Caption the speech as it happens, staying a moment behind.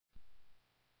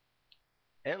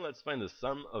And let's find the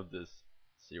sum of this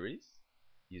series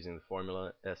using the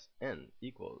formula Sn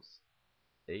equals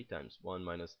a times 1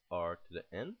 minus r to the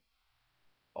n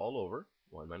all over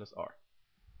 1 minus r.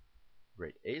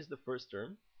 Great, a is the first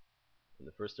term, and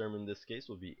the first term in this case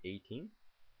will be 18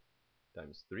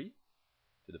 times 3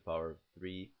 to the power of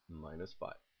 3 minus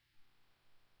 5,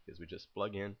 because we just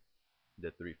plug in the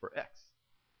 3 for x.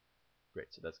 Great,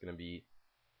 so that's going to be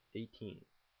 18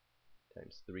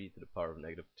 times 3 to the power of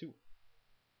negative 2.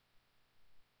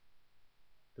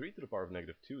 3 to the power of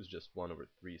negative 2 is just 1 over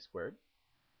 3 squared.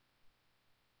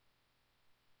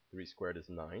 3 squared is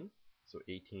 9, so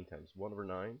 18 times 1 over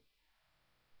 9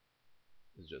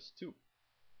 is just 2,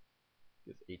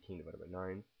 because 18 divided by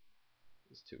 9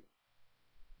 is 2.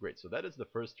 Great, so that is the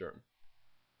first term.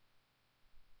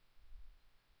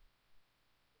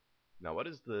 Now what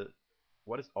is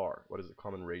r? What is the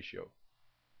common ratio?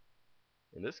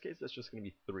 In this case, that's just going to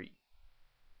be 3.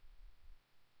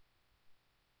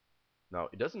 Now,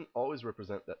 it doesn't always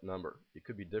represent that number. It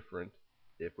could be different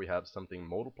if we have something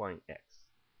multiplying x.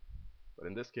 But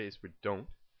in this case, we don't.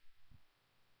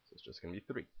 So it's just going to be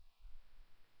 3.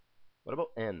 What about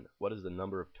n? What is the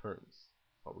number of terms?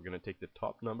 Well, we're going to take the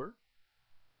top number,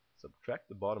 subtract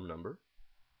the bottom number,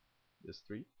 this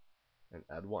 3, and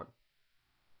add 1.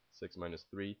 6 minus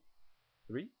 3,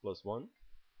 3 plus 1,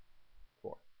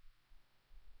 4.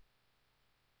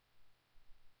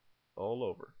 All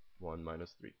over 1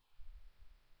 minus 3.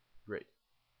 Great.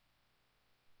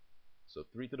 So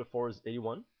 3 to the 4 is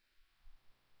 81.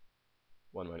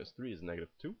 1 minus 3 is negative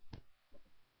 2.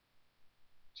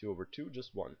 2 over 2,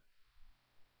 just 1.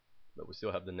 But we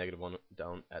still have the negative 1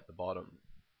 down at the bottom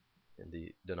in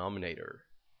the denominator.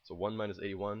 So 1 minus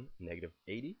 81, negative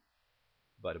 80,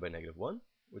 divided by negative 1,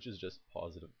 which is just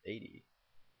positive 80,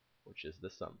 which is the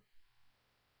sum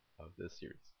of this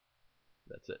series.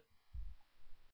 That's it.